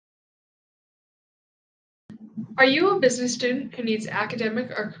Are you a business student who needs academic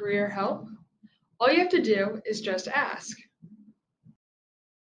or career help? All you have to do is just ask.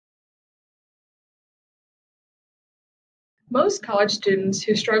 Most college students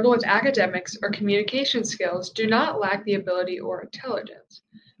who struggle with academics or communication skills do not lack the ability or intelligence.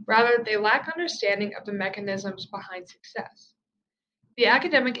 Rather, they lack understanding of the mechanisms behind success. The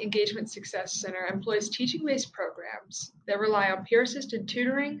Academic Engagement Success Center employs teaching-based programs that rely on peer-assisted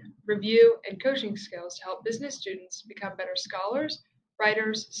tutoring, review, and coaching skills to help business students become better scholars,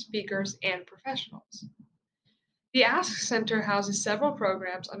 writers, speakers, and professionals. The AeSC Center houses several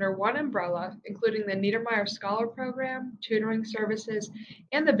programs under one umbrella, including the Niedermeyer Scholar Program, tutoring services,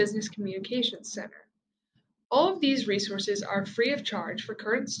 and the Business Communications Center. All of these resources are free of charge for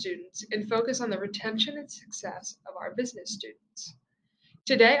current students and focus on the retention and success of our business students.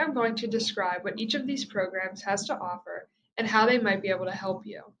 Today, I'm going to describe what each of these programs has to offer and how they might be able to help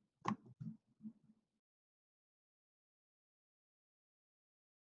you.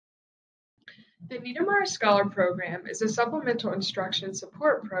 The Niedermeyer Scholar Program is a supplemental instruction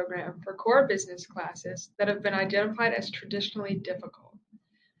support program for core business classes that have been identified as traditionally difficult.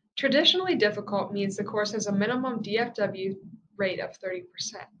 Traditionally difficult means the course has a minimum DFW rate of 30%.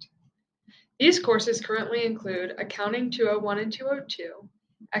 These courses currently include Accounting 201 and 202,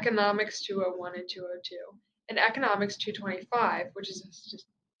 Economics 201 and 202, and Economics 225, which is a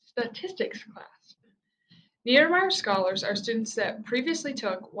statistics class. Niedermeyer Scholars are students that previously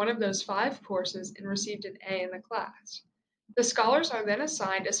took one of those 5 courses and received an A in the class. The scholars are then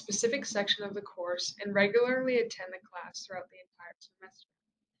assigned a specific section of the course and regularly attend the class throughout the entire semester.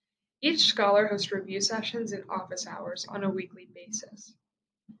 Each scholar hosts review sessions and office hours on a weekly basis.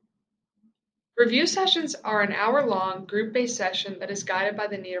 Review sessions are an hour-long, group-based session that is guided by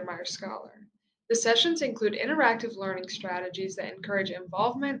the Niedermeyer Scholar. The sessions include interactive learning strategies that encourage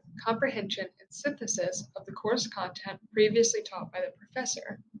involvement, comprehension, and synthesis of the course content previously taught by the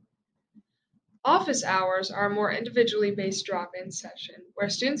professor. Office hours are a more individually based drop-in session where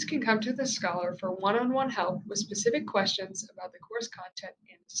students can come to the scholar for one-on-one help with specific questions about the course content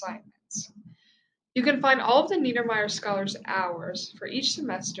and assignments. You can find all of the Niedermeyer Scholars hours for each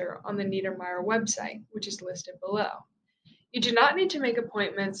semester on the Niedermeyer website, which is listed below. You do not need to make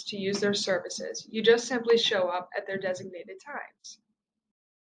appointments to use their services. You just simply show up at their designated times.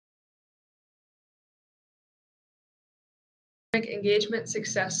 The Academic Engagement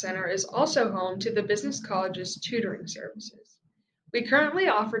Success Center is also home to the Business College's tutoring services. We currently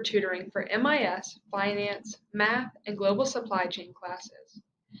offer tutoring for MIS, finance, math, and global supply chain classes.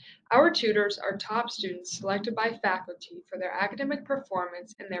 Our tutors are top students selected by faculty for their academic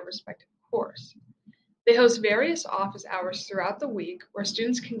performance in their respective course. They host various office hours throughout the week where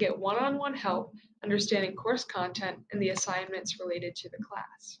students can get one-on-one help understanding course content and the assignments related to the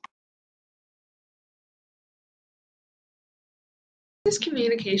class. This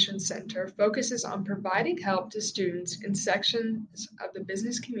Communication Center focuses on providing help to students in sections of the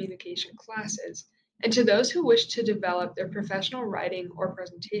business communication classes and to those who wish to develop their professional writing or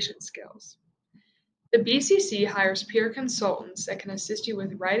presentation skills. The BCC hires peer consultants that can assist you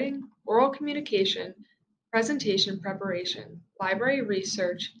with writing, oral communication, presentation preparation, library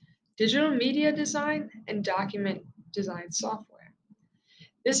research, digital media design, and document design software.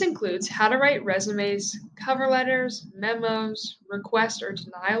 This includes how to write resumes, cover letters, memos, request or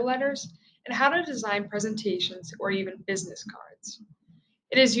denial letters, and how to design presentations or even business cards.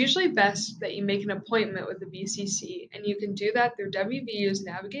 It is usually best that you make an appointment with the BCC, and you can do that through WVU's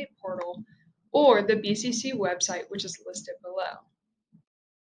Navigate portal or the BCC website, which is listed below.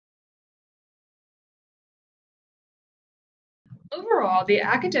 Overall, the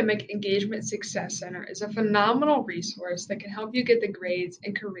Academic Engagement Success Center is a phenomenal resource that can help you get the grades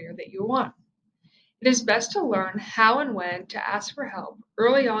and career that you want. It is best to learn how and when to ask for help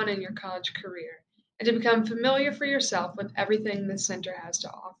early on in your college career and to become familiar for yourself with everything the center has to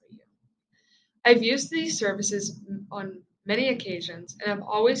offer you. I've used these services on many occasions and have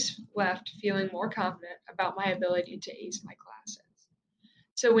always left feeling more confident about my ability to ace my classes.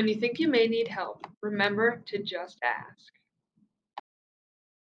 So when you think you may need help, remember to just ask.